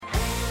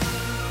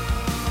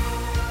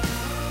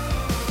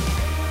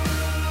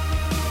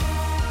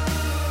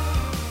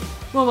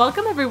Well,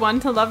 welcome everyone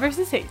to Love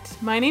vs. Hate.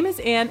 My name is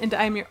Anne, and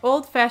I'm your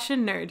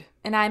old-fashioned nerd.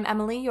 And I'm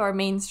Emily, your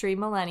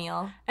mainstream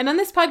millennial. And on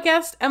this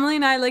podcast, Emily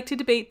and I like to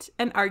debate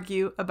and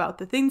argue about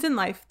the things in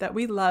life that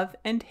we love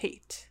and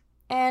hate.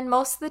 And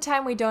most of the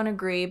time we don't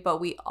agree,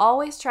 but we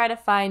always try to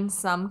find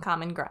some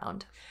common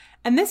ground.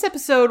 And this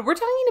episode, we're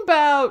talking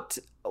about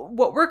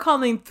what we're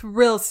calling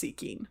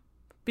thrill-seeking.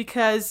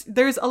 Because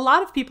there's a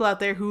lot of people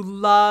out there who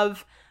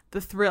love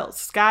the thrills.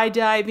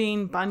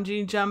 Skydiving,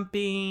 bungee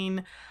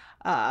jumping,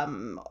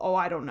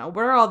 I don't know.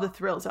 Where are all the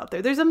thrills out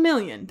there? There's a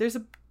million. There's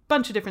a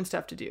bunch of different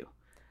stuff to do.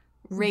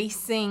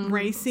 Racing.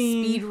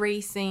 Speed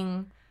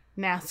racing.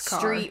 NASCAR.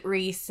 Street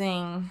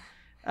racing.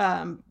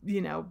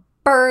 Okay.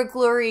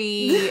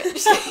 Burglary.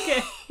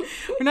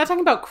 We're not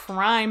talking about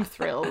crime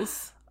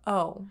thrills.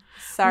 Oh,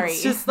 sorry.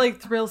 It's just like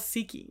thrill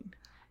seeking.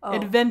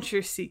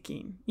 Adventure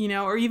seeking,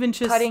 or even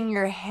just cutting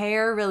your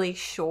hair really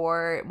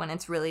short when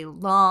it's really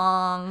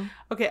long.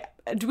 Okay,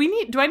 do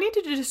I need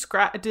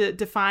to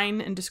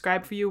define and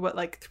describe for you what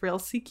like thrill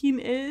seeking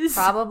is?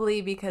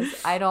 Probably, because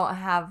I don't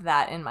have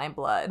that in my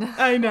blood.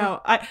 I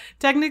know. I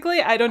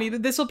don't either.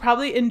 This will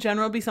probably in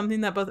general be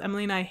something that both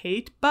Emily and I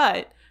hate,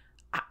 but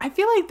I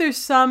feel like there's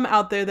some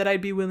out there that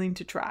I'd be willing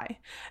to try.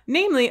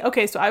 Namely,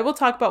 okay, so I will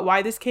talk about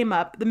why this came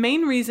up. The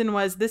main reason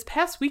was this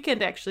past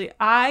weekend, actually,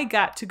 I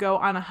got to go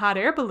on a hot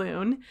air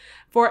balloon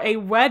for a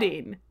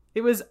wedding.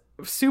 It was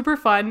super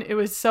fun. It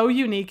was so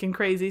unique and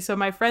crazy. So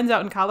my friends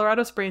out in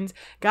Colorado Springs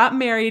got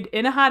married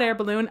in a hot air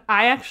balloon.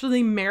 I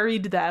actually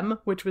married them,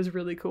 which was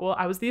really cool.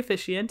 I was the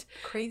officiant.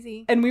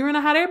 Crazy. And we were in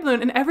a hot air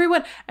balloon. And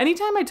everyone,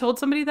 anytime I told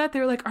somebody that, they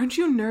were like, aren't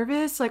you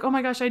nervous? Like, oh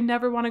my gosh, I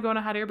never want to go on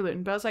a hot air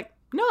balloon. But I was like,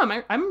 no,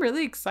 I'm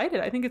really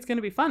excited. I think it's going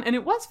to be fun. And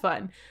it was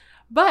fun.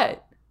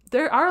 But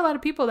there are a lot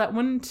of people that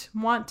wouldn't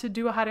want to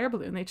do a hot air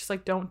balloon. They just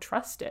like don't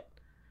trust it.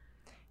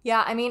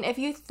 Yeah, I mean, if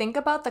you think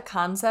about the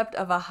concept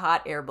of a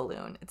hot air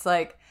balloon, it's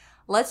like,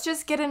 let's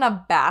just get in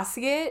a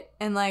basket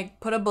and,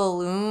 like, put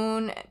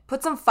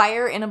some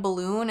fire in a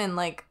balloon and,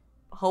 like,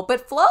 hope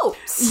it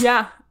floats.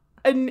 Yeah,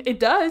 and it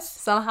does.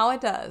 Somehow it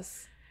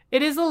does.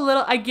 It is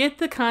I get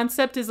the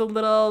concept is a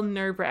little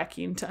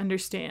nerve-wracking to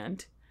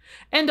understand.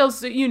 And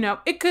also,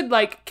 it could,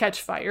 like,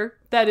 catch fire.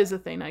 That is a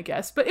thing, I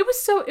guess. But it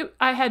was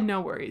I had no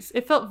worries.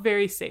 It felt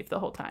very safe the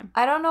whole time.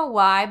 I don't know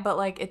why, but,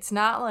 like, it's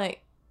not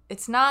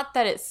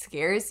that it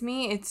scares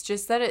me. It's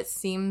just that it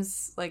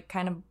seems like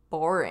kind of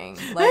boring.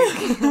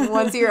 Like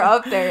once you're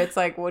up there, it's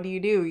like, what do?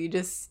 You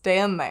just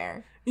stand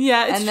there.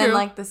 Yeah, it's true. And then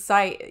like the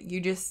sight, you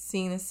just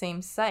seeing the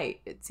same sight,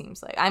 it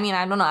seems like. I mean,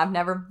 I don't know. I've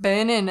never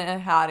been in a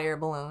hot air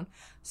balloon,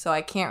 so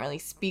I can't really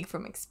speak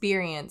from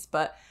experience,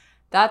 but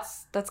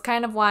that's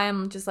kind of why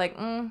I'm just like,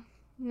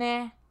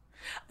 nah.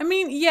 I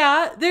mean,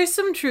 yeah, there's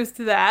some truth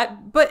to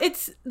that, but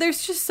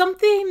there's just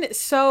something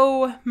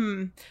so,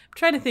 I'm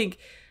trying to think.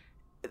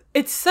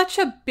 It's such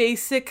a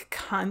basic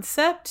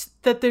concept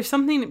that there's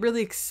something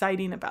really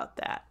exciting about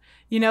that.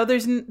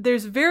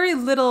 There's very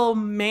little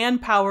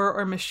manpower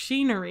or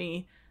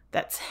machinery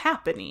that's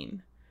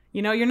happening.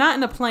 You're not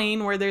in a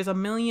plane where there's a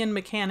million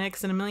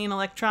mechanics and a million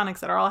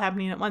electronics that are all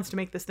happening at once to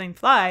make this thing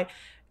fly.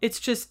 It's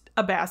just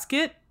a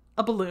basket,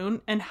 a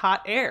balloon, and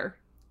hot air.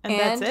 And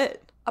that's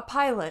it. A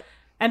pilot.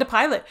 And a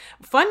pilot.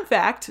 Fun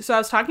fact, so I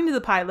was talking to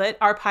the pilot,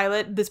 our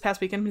pilot this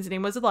past weekend, his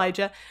name was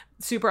Elijah,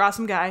 super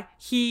awesome guy.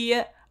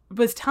 He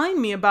was telling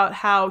me about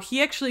how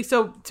he actually,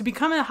 so to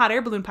become a hot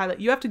air balloon pilot,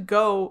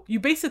 you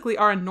basically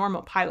are a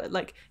normal pilot.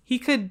 Like he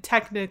could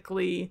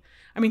technically,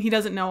 I mean, he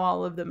doesn't know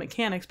all of the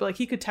mechanics, but like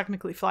he could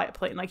technically fly a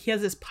plane. Like he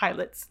has his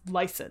pilot's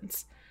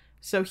license.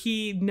 So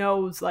he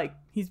knows like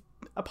he's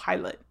a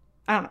pilot.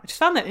 I don't know. I just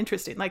found that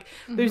interesting. Like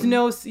there's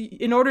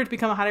in order to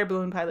become a hot air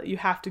balloon pilot, you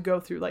have to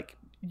go through like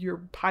your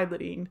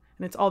piloting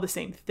and it's all the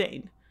same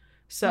thing.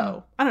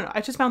 So I don't know.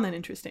 I just found that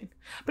interesting,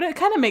 but it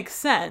kind of makes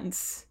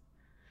sense.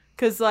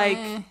 Because, like...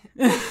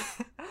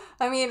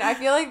 I mean, I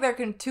feel like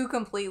they're two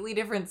completely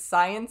different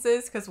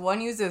sciences, because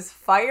one uses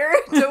fire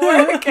to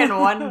work and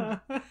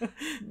one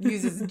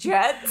uses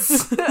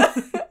jets.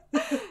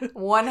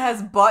 One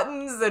has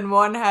buttons and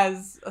one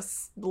has a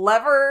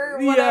lever,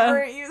 whatever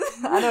it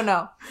uses. I don't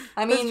know.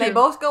 I mean, they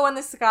both go in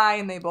the sky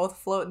and they both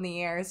float in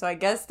the air, so I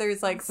guess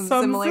there's, like, some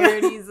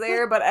similarities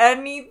there, but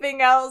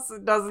anything else,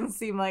 it doesn't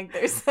seem like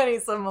there's any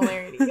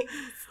similarities.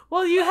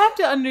 Well, you have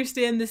to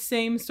understand the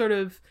same sort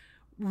of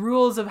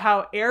rules of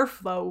how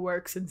airflow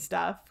works and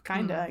stuff,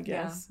 I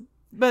guess. Yeah.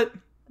 But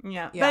but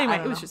anyway,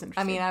 it was just interesting.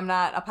 I mean, I'm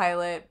not a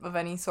pilot of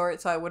any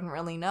sort, so I wouldn't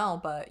really know,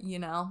 but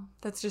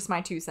that's just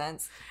my 2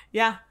 cents.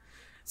 Yeah.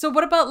 So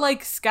what about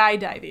like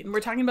skydiving? We're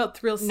talking about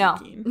thrill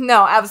seeking.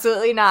 No,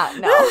 absolutely not.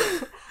 No.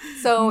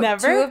 So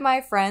Never? 2 of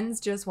my friends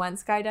just went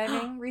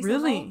skydiving recently.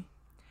 Really?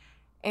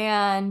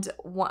 And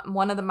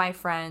one of my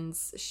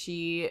friends,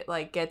 she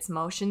like gets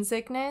motion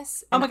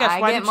sickness. Oh my gosh,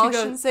 why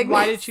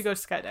did she go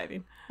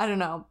skydiving? I don't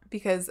know,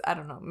 because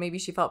maybe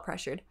she felt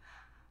pressured.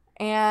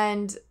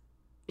 And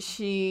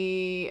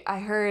I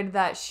heard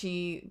that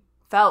she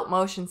felt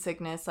motion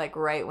sickness like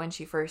right when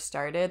she first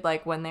started,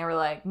 like when they were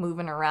like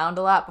moving around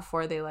a lot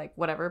before they like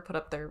put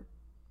up their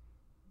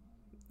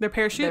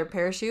parachute.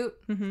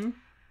 Mm-hmm.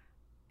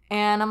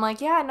 And I'm like,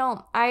 yeah,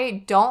 no,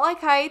 I don't like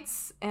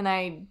heights and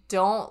I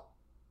don't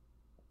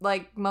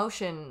like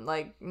motion.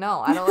 Like,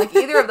 no, I don't like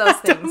either of those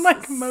I don't things.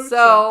 like motion.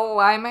 So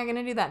why am I going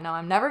to do that? No,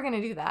 I'm never going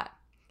to do that.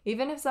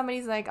 Even if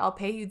somebody's like, I'll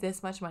pay you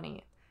this much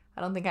money.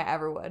 I don't think I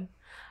ever would.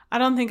 I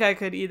don't think I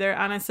could either,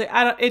 honestly.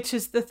 It's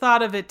just the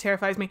thought of it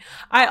terrifies me.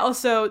 I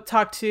also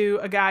talked to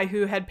a guy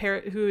who had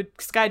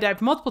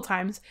skydived multiple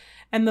times,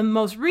 and the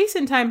most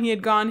recent time he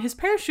had gone, his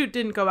parachute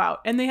didn't go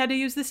out, and they had to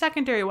use the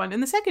secondary one.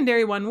 And the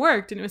secondary one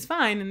worked, and it was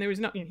fine, and there was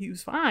no, he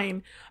was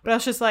fine. But I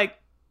was just like,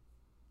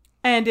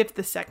 and if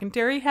the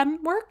secondary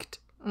hadn't worked,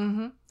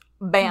 Bam,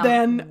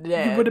 then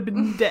dead. he would have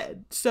been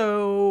dead.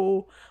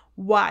 So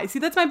why? See,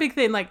 that's my big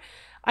thing. Like,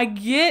 I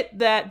get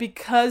that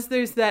because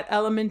there's that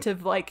element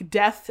of like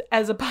death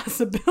as a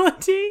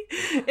possibility,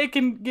 it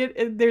can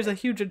get, there's a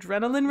huge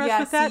adrenaline rush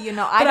with that. See,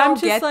 I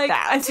don't get like,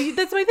 that. I see,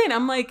 that's my thing.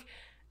 I'm like,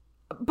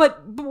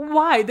 but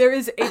why? There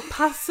is a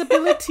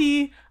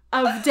possibility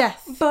of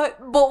death. But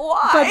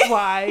why? But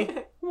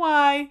why?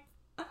 Why?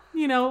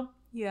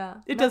 Yeah.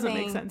 It doesn't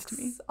make sense to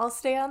me. I'll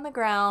stay on the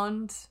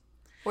ground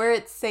where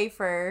it's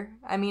safer.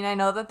 I mean, I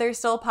know that there's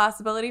still a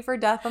possibility for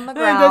death on the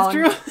ground.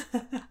 That's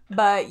true.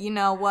 But you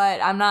know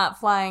what? I'm not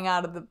flying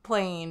out of the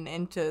plane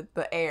into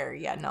the air.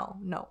 Yeah,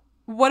 no.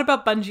 What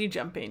about bungee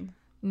jumping?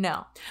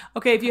 No.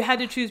 Okay, if you had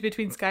to choose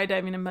between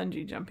skydiving and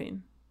bungee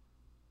jumping.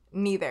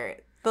 Neither.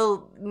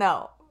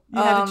 No.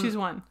 You had to choose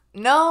one.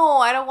 No,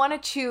 I don't want to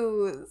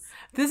choose.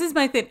 This is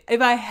my thing.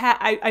 If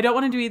I don't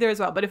want to do either as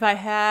well, but if I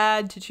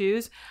had to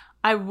choose,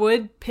 I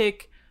would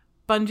pick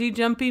bungee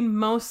jumping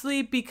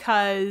mostly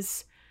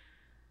because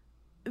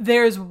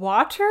there's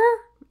water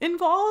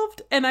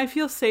involved and I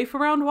feel safe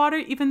around water,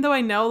 even though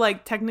I know,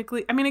 like,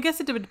 technically, I mean, I guess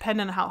it would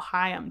depend on how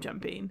high I'm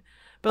jumping.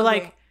 But, Okay.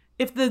 like,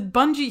 if the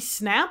bungee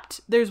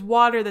snapped, there's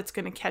water that's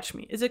going to catch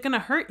me. Is it going to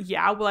hurt?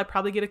 Yeah. Will I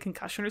probably get a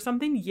concussion or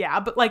something? Yeah.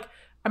 But, like,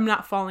 I'm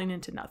not falling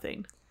into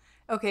nothing.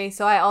 Okay,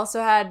 so I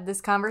also had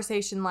this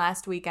conversation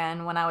last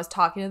weekend when I was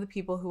talking to the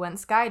people who went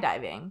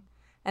skydiving.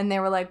 And they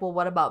were like, well,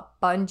 what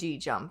about bungee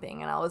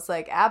jumping? And I was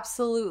like,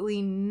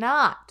 absolutely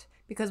not.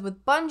 Because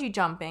with bungee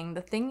jumping,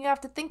 the thing you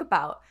have to think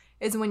about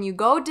is when you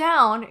go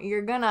down,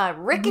 you're going to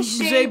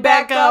ricochet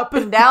back up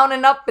and down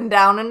and up and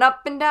down and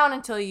up and down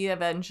until you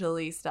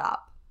eventually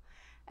stop.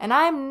 And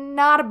I'm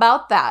not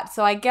about that.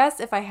 So I guess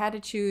if I had to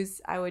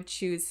choose, I would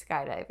choose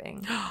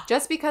skydiving.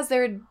 Just because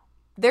there'd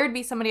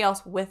be somebody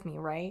else with me,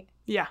 right?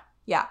 Yeah.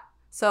 Yeah.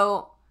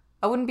 So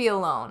I wouldn't be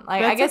alone.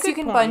 Like, That's I guess a you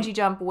good can point. bungee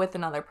jump with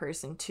another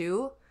person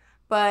too,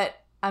 but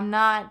I'm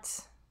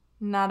not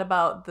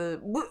about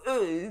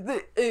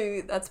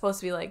the that's supposed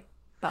to be like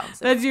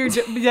bouncing.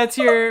 That's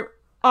your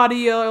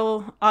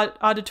auditorial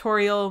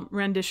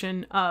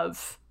rendition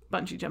of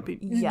bungee jumping.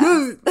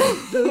 Yes.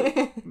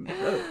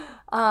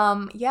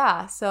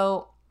 Yeah.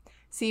 So,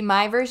 see,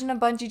 my version of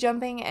bungee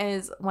jumping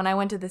is when I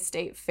went to the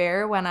state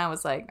fair when I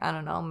was like, I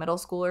don't know, middle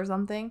school or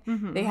something.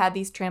 Mhm. They had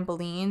these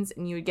trampolines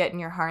and you would get in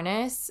your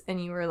harness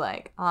and you were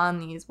like on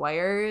these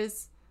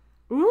wires.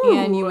 Ooh.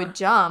 And you would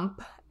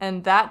jump,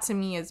 and that to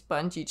me is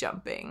bungee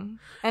jumping.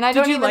 And I Did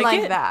don't you even like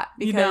like it? that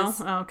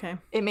because Oh, okay.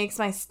 it makes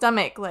my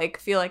stomach like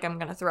feel like I'm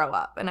gonna throw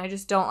up, and I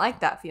just don't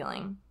like that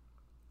feeling.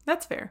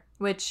 That's fair.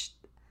 Which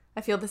I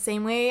feel the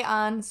same way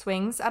on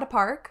swings at a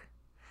park,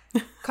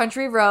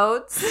 country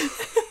roads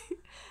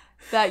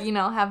that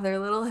have their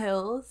little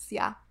hills,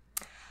 yeah.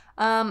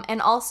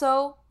 And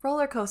also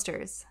roller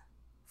coasters.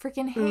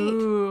 Freaking hate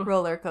Ooh.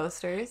 roller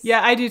coasters.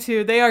 Yeah, I do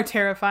too. They are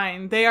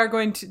terrifying. They're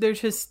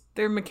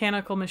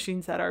mechanical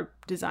machines that are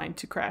designed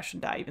to crash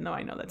and die, even though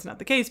I know that's not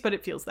the case, but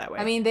it feels that way.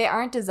 I mean, they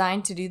aren't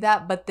designed to do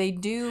that, but they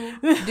do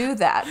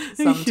that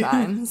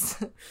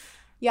sometimes.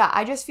 Yeah,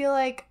 I just feel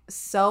like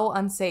so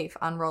unsafe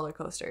on roller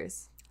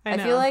coasters. I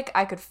feel like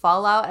I could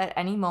fall out at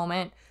any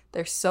moment.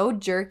 They're so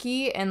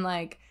jerky and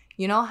like,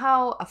 you know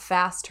how a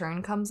fast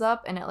turn comes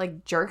up and it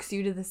like jerks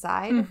you to the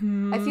side?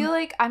 Mhm. I feel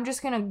like I'm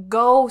just going to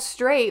go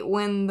straight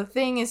when the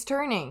thing is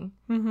turning.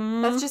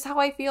 Mhm. That's just how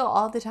I feel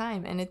all the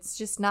time. And it's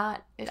just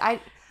not... It's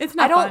I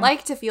not don't fun.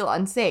 like to feel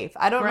unsafe.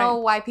 I don't know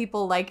why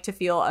people like to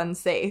feel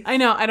unsafe. I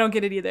know. I don't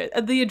get it either.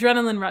 The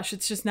adrenaline rush,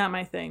 it's just not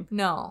my thing.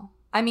 No.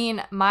 I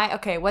mean,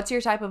 okay, what's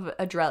your type of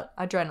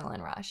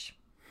adrenaline rush?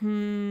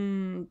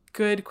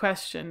 Good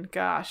question.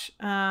 Gosh.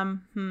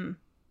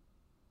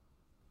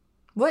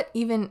 What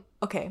even...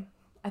 Okay,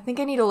 I think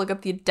I need to look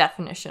up the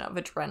definition of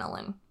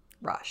adrenaline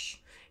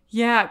rush.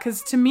 Yeah,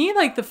 because to me,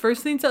 like, the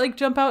first things that, like,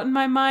 jump out in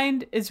my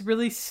mind is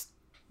really,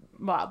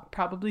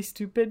 probably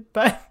stupid,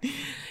 but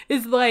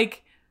is,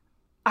 like,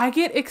 I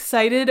get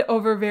excited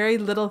over very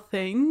little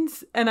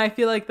things, and I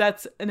feel like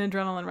that's an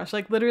adrenaline rush.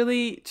 Like,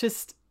 literally,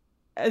 just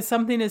as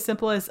something as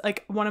simple as,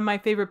 like, one of my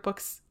favorite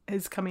books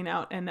is coming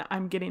out, and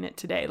I'm getting it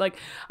today. Like,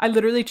 I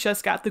literally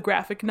just got the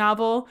graphic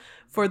novel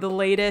for the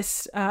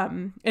latest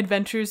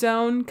Adventure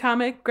Zone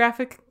comic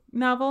graphic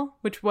novel,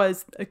 which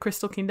was A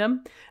Crystal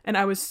Kingdom. And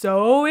I was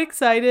so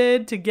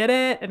excited to get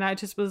it. And I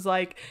just was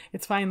like,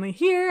 it's finally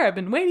here. I've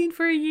been waiting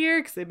for a year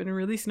because they've been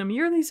releasing them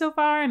yearly so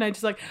far. And I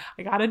just like,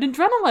 I got an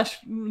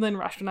adrenaline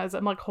rush when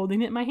I'm like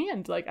holding it in my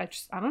hand. Like,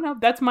 I don't know.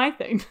 That's my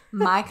thing.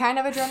 My kind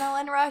of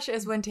adrenaline rush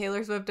is when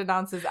Taylor Swift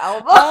announces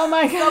album. Oh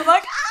my God. I'm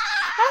like,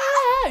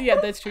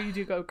 Yeah, that's true. You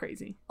do go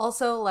crazy.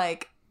 Also,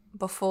 like,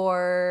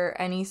 before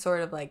any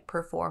sort of, like,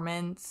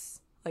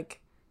 performance,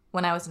 like,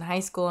 when I was in high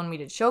school and we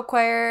did show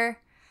choir,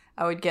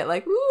 I would get,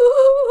 like,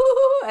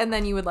 woo, and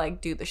then you would,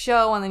 like, do the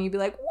show, and then you'd be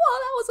like, whoa,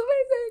 that was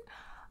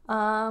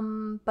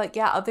amazing. But,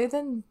 yeah, other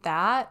than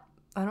that,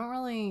 I don't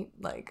really,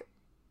 like,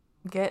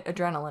 get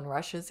adrenaline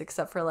rushes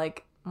except for,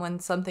 like, when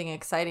something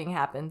exciting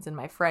happens in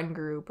my friend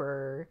group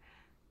or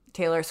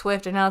Taylor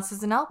Swift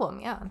announces an album.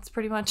 Yeah, it's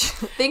pretty much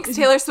thanks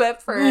Taylor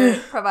Swift for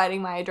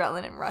providing my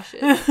adrenaline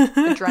rushes.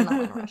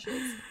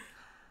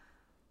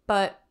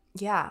 But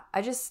yeah,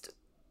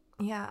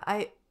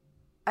 I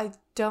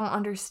don't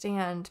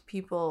understand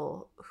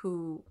people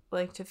who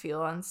like to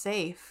feel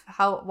unsafe.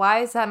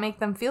 Why does that make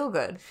them feel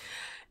good?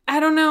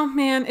 I don't know,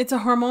 man. It's a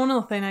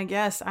hormonal thing, I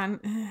guess. I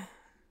don't know.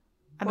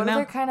 What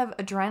other kind of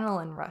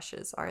adrenaline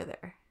rushes are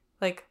there?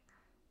 Like,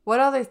 what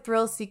other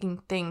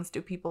thrill-seeking things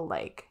do people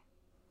like?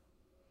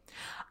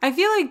 I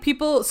feel like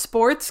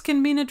sports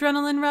can be an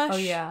adrenaline rush. Oh,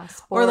 yeah.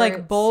 Sports. Or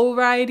like bull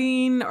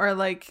riding or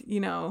like, you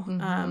know,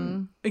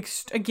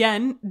 Mm-hmm.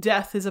 Again,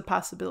 death is a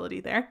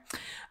possibility there.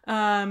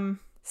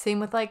 Same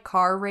with like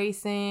car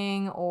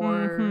racing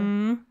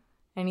or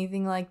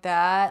anything like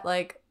that.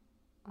 Like,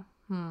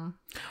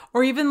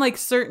 Or even like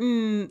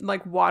certain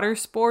like water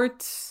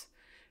sports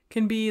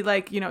can be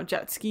like, you know,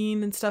 jet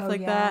skiing and stuff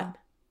that.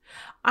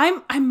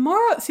 I'm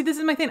more, see, this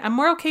is my thing. I'm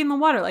more okay in the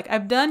water. Like,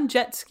 I've done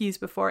jet skis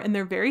before and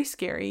they're very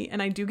scary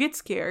and I do get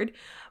scared,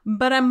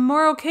 but I'm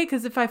more okay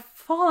because if I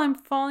fall, I'm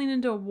falling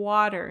into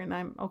water and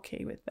I'm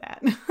okay with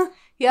that.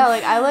 Yeah,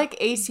 like I like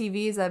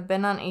ATVs. I've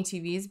been on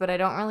ATVs, but I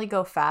don't really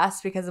go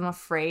fast because I'm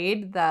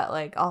afraid that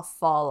like I'll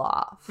fall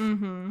off.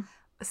 Mm-hmm.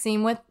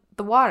 Same with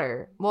the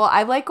water. Well,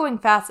 I like going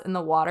fast in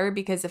the water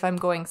because if I'm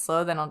going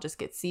slow, then I'll just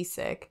get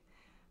seasick.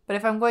 But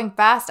if I'm going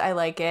fast, I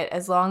like it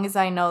as long as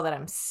I know that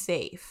I'm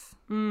safe.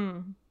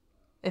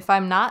 If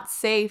I'm not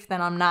safe,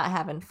 then I'm not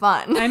having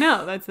fun. I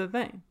know, that's the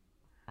thing.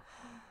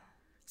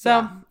 So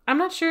yeah. I'm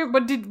not sure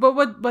what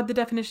the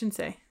definition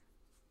say.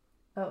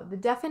 Oh, the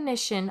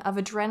definition of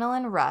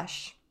adrenaline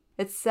rush.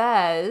 It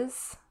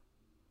says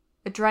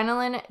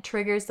adrenaline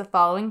triggers the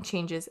following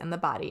changes in the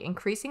body,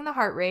 increasing the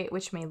heart rate,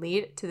 which may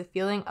lead to the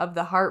feeling of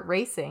the heart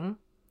racing.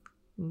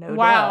 No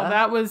wow, duh.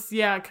 That was,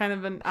 kind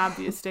of an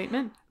obvious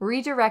statement.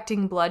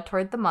 Redirecting blood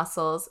toward the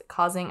muscles,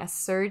 causing a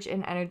surge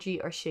in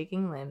energy or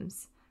shaking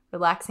limbs.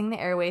 Relaxing the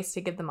airways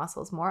to give the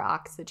muscles more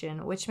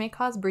oxygen, which may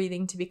cause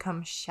breathing to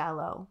become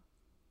shallow.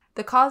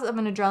 The cause of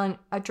an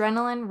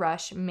adrenaline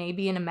rush may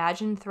be an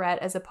imagined threat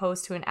as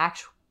opposed to an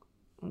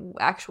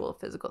actual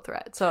physical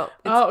threat. So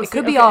it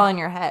could be all in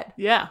your head.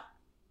 Yeah.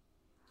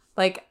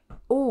 Like,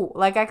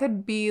 I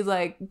could be,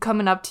 like,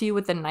 coming up to you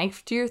with a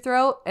knife to your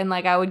throat, and,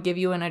 like, I would give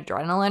you an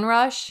adrenaline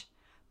rush,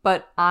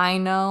 but I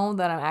know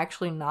that I'm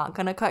actually not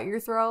going to cut your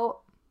throat.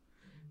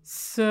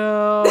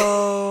 So,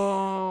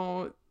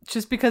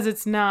 just because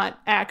it's not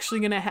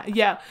actually going to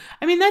yeah.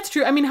 I mean, that's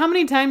true. I mean, how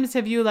many times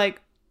have you,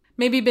 like,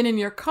 maybe been in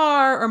your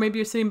car, or maybe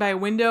you're sitting by a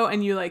window,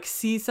 and you, like,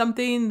 see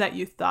something that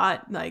you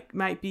thought, like,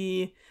 might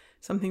be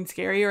something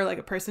scary, or, like,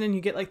 a person, and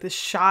you get, like, this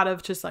shot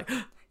of just, like...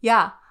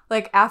 Yeah.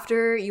 Like,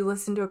 after you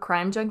listen to a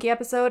Crime Junkie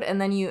episode, and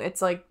then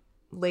it's, like,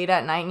 late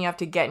at night, and you have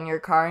to get in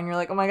your car, and you're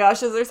like, oh my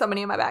gosh, is there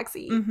somebody in my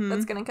backseat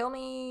that's gonna kill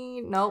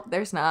me? Nope,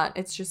 there's not.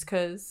 It's just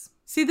because...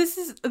 See, this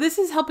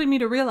is helping me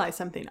to realize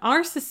something.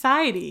 Our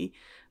society,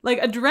 like,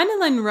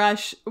 adrenaline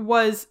rush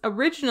was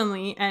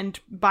originally and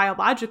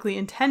biologically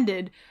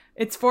intended...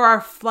 It's for our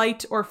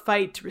flight or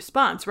fight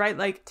response, right?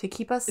 Like, to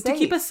keep us safe. To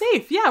keep us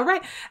safe. Yeah,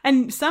 right.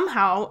 And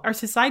somehow our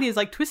society has,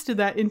 like, twisted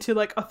that into,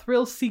 like, a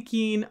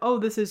thrill-seeking, oh,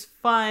 this is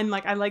fun.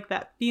 Like, I like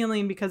that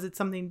feeling because it's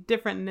something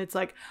different. And it's,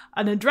 like,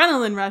 an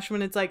adrenaline rush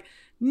when it's, like,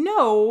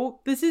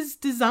 no, this is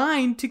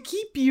designed to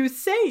keep you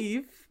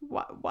safe.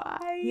 Why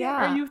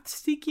are you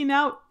seeking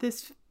out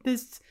this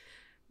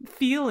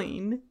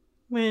feeling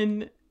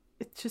when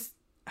it's just...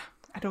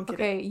 I don't get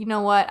it. Okay, you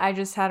know what? I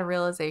just had a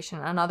realization.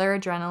 Another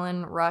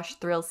adrenaline rush,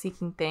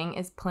 thrill-seeking thing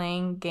is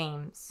playing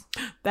games.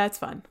 That's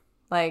fun.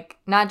 Like,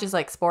 not just,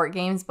 like, sport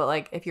games, but,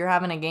 like, if you're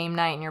having a game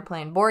night and you're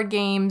playing board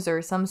games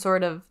or some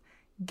sort of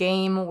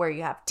game where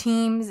you have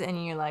teams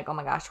and you're like, oh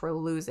my gosh, we're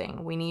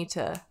losing. We need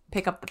to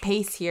pick up the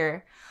pace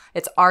here.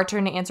 It's our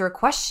turn to answer a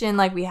question.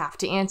 Like, we have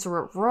to answer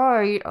it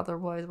right.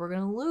 Otherwise, we're going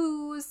to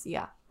lose.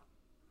 Yeah.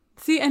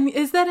 See, and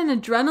is that an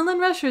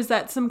adrenaline rush, or is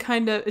that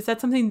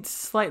something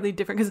slightly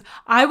different? Because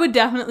I would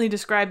definitely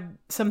describe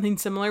something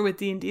similar with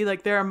D&D.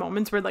 Like, there are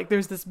moments where, like,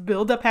 there's this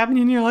buildup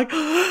happening and you're like,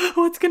 oh,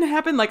 what's going to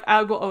happen? Like,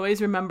 I will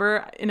always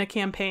remember in a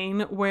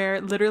campaign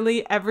where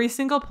literally every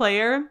single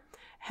player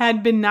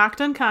had been knocked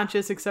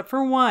unconscious except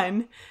for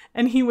one,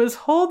 and he was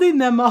holding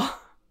them all.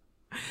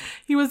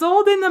 He was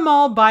holding them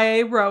all by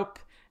a rope,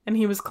 and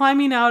he was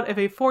climbing out of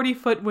a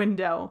 40-foot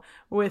window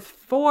with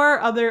 4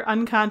 other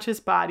unconscious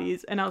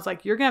bodies. And I was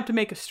like, you're going to have to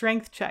make a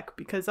strength check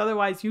because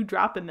otherwise you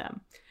dropping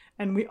them.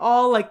 And we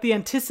all, like, the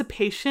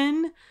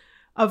anticipation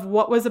of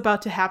what was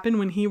about to happen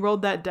when he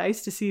rolled that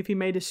dice to see if he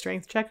made a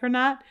strength check or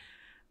not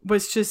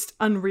was just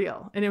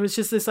unreal. And it was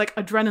just this, like,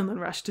 adrenaline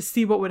rush to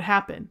see what would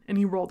happen. And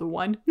he rolled a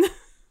 1.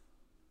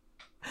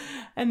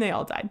 And they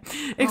all died,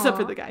 except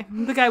for the guy.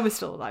 The guy was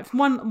still alive.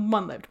 One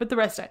lived, but the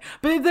rest died.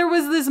 But there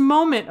was this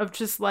moment of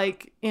just,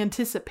 like,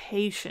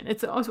 anticipation.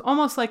 It's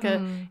almost like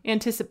a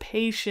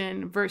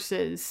anticipation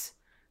versus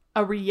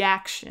a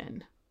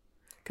reaction.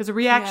 Because a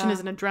reaction is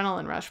an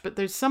adrenaline rush, but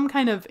there's some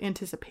kind of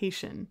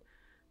anticipation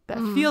that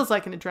feels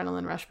like an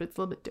adrenaline rush, but it's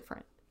a little bit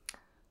different.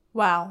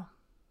 Wow.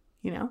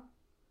 You know?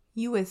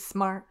 You is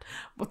smart.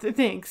 Well,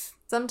 thanks.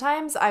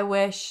 Sometimes I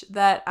wish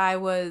that I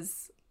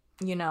was,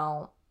 you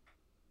know,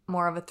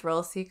 more of a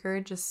thrill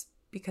seeker just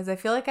because I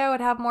feel like I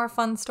would have more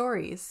fun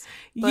stories.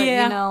 But,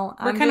 yeah. you know,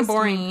 we're kind of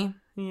boring.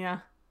 Me, yeah.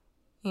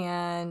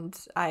 and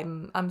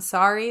I'm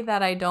sorry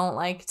that I don't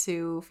like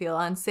to feel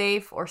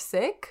unsafe or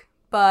sick,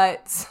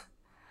 but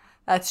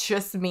that's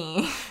just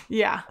me.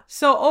 Yeah.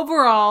 So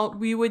overall,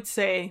 we would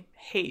say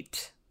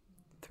hate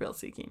thrill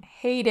seeking.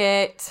 Hate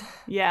it.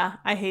 Yeah,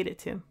 I hate it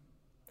too.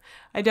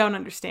 I don't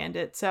understand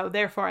it, so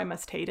therefore I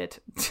must hate it.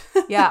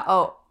 Yeah.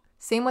 Oh,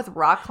 same with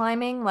rock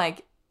climbing.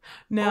 Like,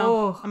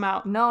 no, I'm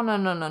out. No.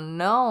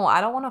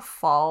 I don't want to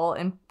fall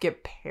and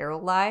get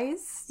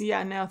paralyzed.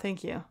 Yeah, no,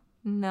 thank you.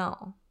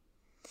 No.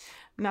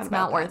 Not It's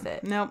not worth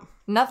it. Nope.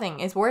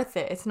 Nothing is worth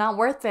it. It's not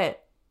worth it.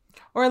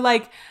 Or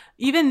like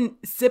even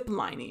zip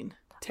lining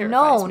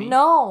terrifies me.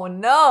 No.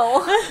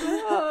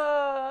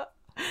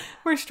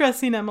 We're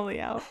stressing Emily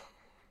out.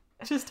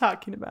 Just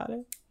talking about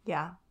it.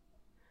 Yeah.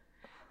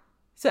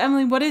 So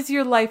Emily, what is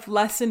your life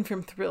lesson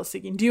from thrill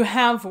seeking? Do you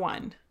have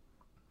one?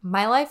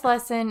 My life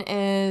lesson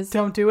is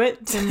don't do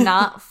it. To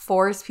not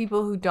force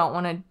people who don't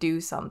want to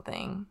do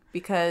something,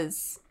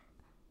 because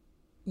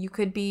you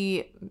could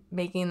be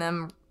making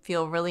them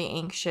feel really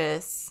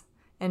anxious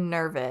and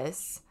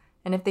nervous.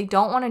 And if they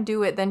don't want to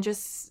do it, then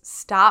just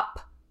stop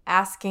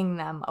asking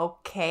them,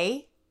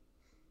 okay?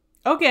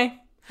 Okay.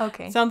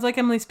 Okay. Sounds like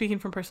Emily speaking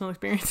from personal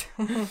experience.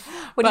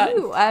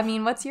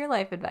 What's your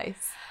life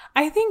advice?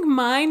 I think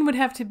mine would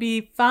have to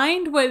be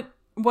find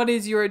what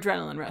is your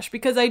adrenaline rush,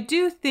 because I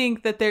do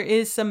think that there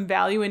is some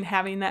value in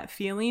having that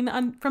feeling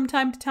from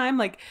time to time.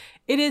 Like,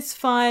 it is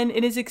fun,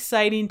 it is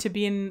exciting to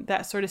be in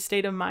that sort of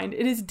state of mind.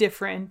 It is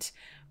different,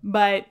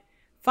 but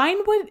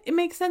find what it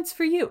makes sense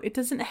for you. It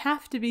doesn't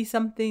have to be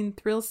something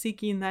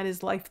thrill-seeking that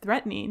is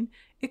life-threatening.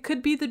 It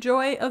could be the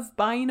joy of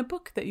buying a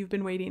book that you've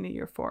been waiting a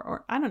year for,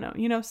 or I don't know,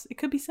 it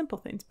could be simple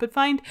things. But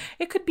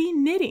it could be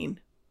knitting.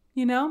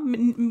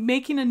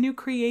 Making a new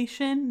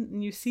creation,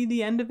 and you see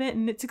the end of it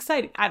and it's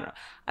exciting. I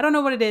don't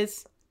know what it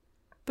is,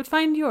 but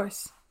find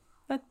yours.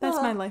 That's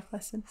my life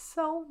lesson.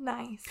 So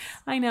nice.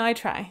 I know, I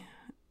try.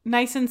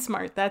 Nice and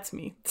smart, that's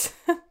me.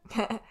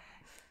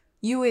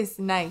 You is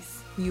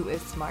nice. You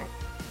is smart.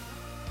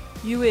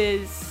 You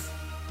is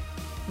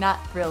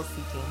not thrill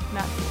seeking.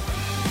 Not